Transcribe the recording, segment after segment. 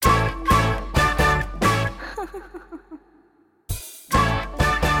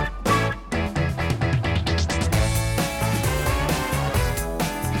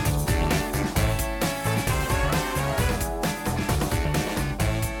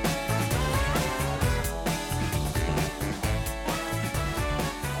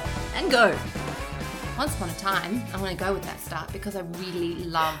Go. Once upon a time, I want to go with that start because I really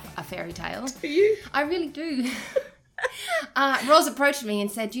love a fairy tale. Do you? I really do. Roz approached me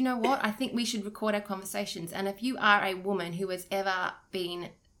and said, you know what? I think we should record our conversations. And if you are a woman who has ever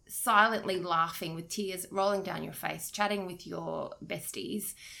been silently laughing with tears rolling down your face, chatting with your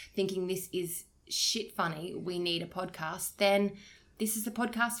besties, thinking this is shit funny, we need a podcast, then this is the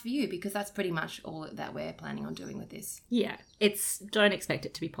podcast for you, because that's pretty much all that we're planning on doing with this. Yeah, don't expect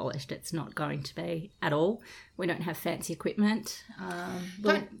it to be polished. It's not going to be at all. We don't have fancy equipment.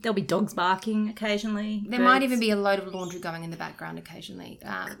 There'll be dogs barking occasionally. There might even be a load of laundry going in the background occasionally.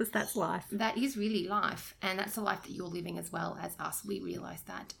 Because that's life. That is really life, and that's the life that you're living as well as us. We realise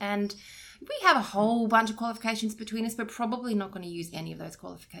that. And we have a whole bunch of qualifications between us. We're probably not going to use any of those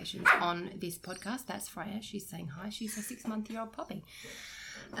qualifications on this podcast. That's Freya. She's saying hi. She's a 6-month-old puppy.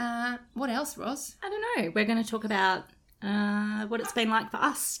 What else, Roz? I don't know. We're going to talk about what it's been like for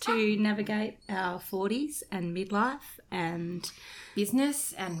us to navigate our 40s and midlife and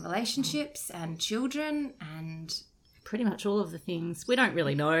business and relationships and children and pretty much all of the things. We don't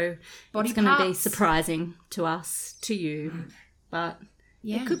really know. Body parts. It's going to be surprising to us, to you, but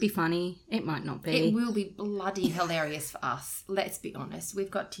it could be funny. It might not be. It will be bloody hilarious for us. Let's be honest.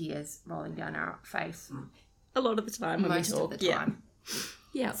 We've got tears rolling down our face. A lot of the time when we talk. Most of the time.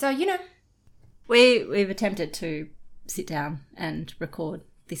 Yeah. So, you know. We've attempted to sit down and record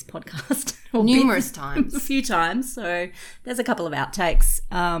this podcast. Numerous times. A few times. So there's a couple of outtakes.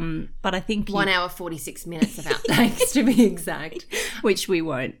 But I think 1 hour, 46 minutes of outtakes to be exact. Which we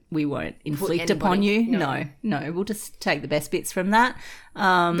won't inflict upon you. No. We'll just take the best bits from that.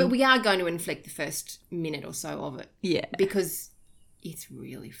 But we are going to inflict the first minute or so of it. Yeah. Because it's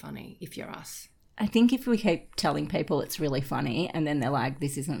really funny if you're us. I think if we keep telling people it's really funny and then they're like,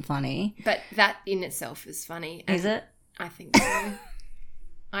 this isn't funny. But that in itself is funny. Is it? I think so.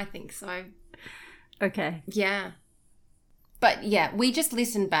 I think so. Okay. Yeah. But yeah, we just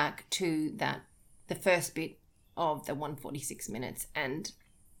listened back to the first bit of the 146 minutes and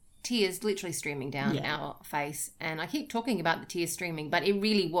tears literally streaming down our face. And I keep talking about the tears streaming, but it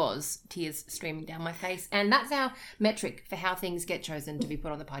really was tears streaming down my face. And that's our metric for how things get chosen to be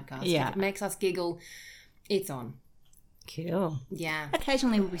put on the podcast. Yeah. If it makes us giggle, it's on. Cool. Yeah.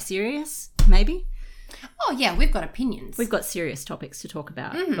 Occasionally we'll be serious, maybe. Oh, yeah, we've got opinions. We've got serious topics to talk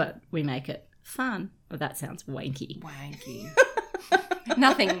about, but we make it fun. Oh, that sounds wanky. Wanky.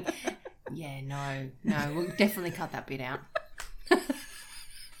 Nothing. Yeah, no, we'll definitely cut that bit out.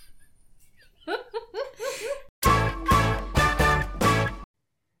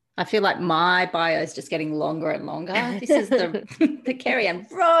 I feel like my bio is just getting longer and longer. This is the Kerry and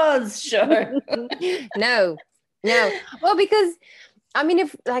Roz show. No. Well, because I mean,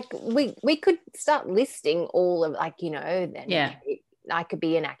 if like we could start listing all of then I could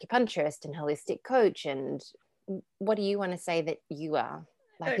be an acupuncturist and holistic coach. And what do you want to say that you are?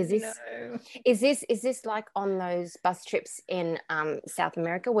 Like, is this like on those bus trips in South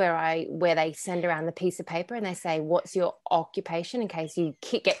America where they send around the piece of paper and they say, what's your occupation in case you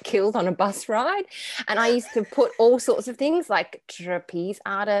get killed on a bus ride? And I used to put all sorts of things like trapeze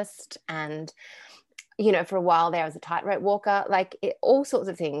artist and, for a while there I was a tightrope walker, all sorts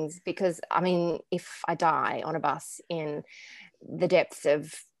of things, because I mean, if I die on a bus in the depths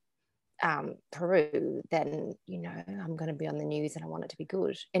of Peru, then I'm going to be on the news and I want it to be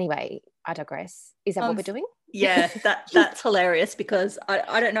good. Anyway, I digress. Is that what we're doing? Yeah, that's hilarious, because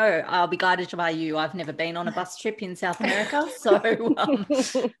I don't know, I'll be guided by you. I've never been on a bus trip in South America, so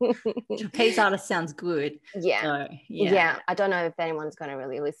trapeze artist sounds good. Yeah. So, yeah. I don't know if anyone's going to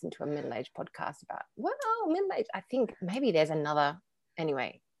really listen to a middle-aged podcast about middle-aged. I think maybe there's another.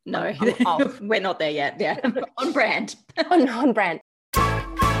 Anyway, no, we're not there yet. Yeah, on brand. on brand.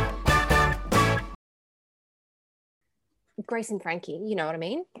 Grace and Frankie, you know what I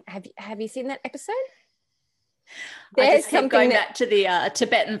mean? Have you seen that episode? There's something going back to the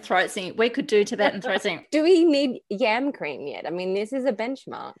Tibetan throat singing. We could do Tibetan throat singing. Do we need yam cream yet? I mean, this is a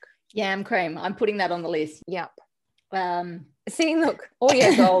benchmark. Yam cream. I'm putting that on the list. Yep. See, look,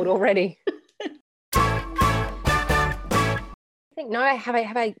 audio gold already. I think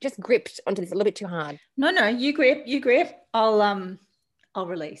have I just gripped onto this a little bit too hard? No, you grip. I'll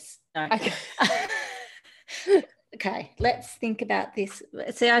release. No. Okay. Okay, let's think about this.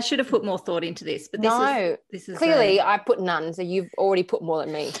 See, I should have put more thought into this, but this is clearly I put none, so you've already put more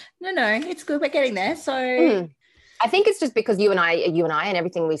than me. No, it's good. We're getting there. So I think it's just because you and I, and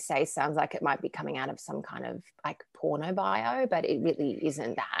everything we say sounds like it might be coming out of some kind of like porno bio, but it really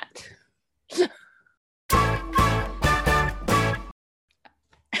isn't that.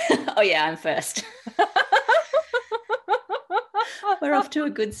 Oh yeah, I'm first. We're off to a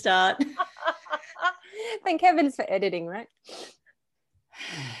good start. Thank heavens for editing, right?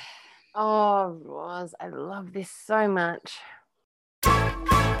 Oh, Roz, I love this so much. And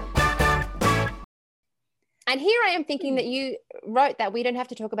here I am thinking that you wrote that we don't have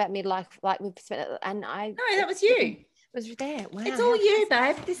to talk about midlife like we've spent, and I. No, that was you. It was there. Wow, it's all you,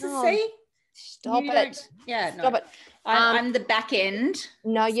 babe. This is see. Stop it. Yeah, stop it. I'm the back end.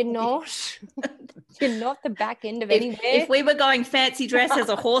 No, you're not. You're not the back end of anywhere. If we were going fancy dress as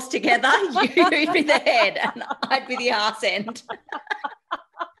a horse together, you'd be the head and I'd be the arse end.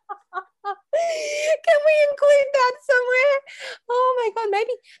 Can we include that somewhere? Oh my God,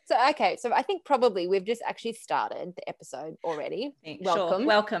 maybe. So, okay. So I think probably we've just actually started the episode already. Welcome.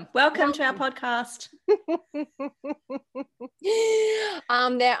 Sure. Welcome to our podcast.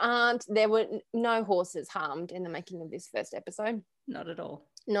 There were no horses harmed in the making of this first episode. Not at all.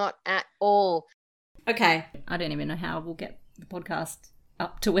 Not at all. Okay. I don't even know how we'll get the podcast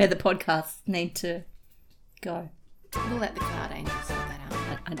up to where the podcasts need to go. We'll let the cloud angels sort that out.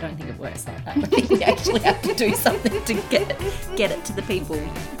 I don't think it works like that. I think we actually have to do something to get it to the people.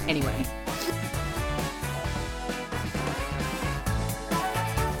 Anyway.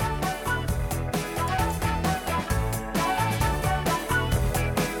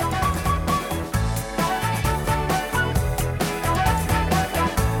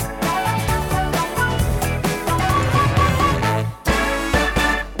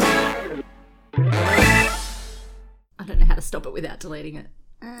 Stop it without deleting it.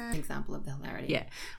 Example of the hilarity. Yeah.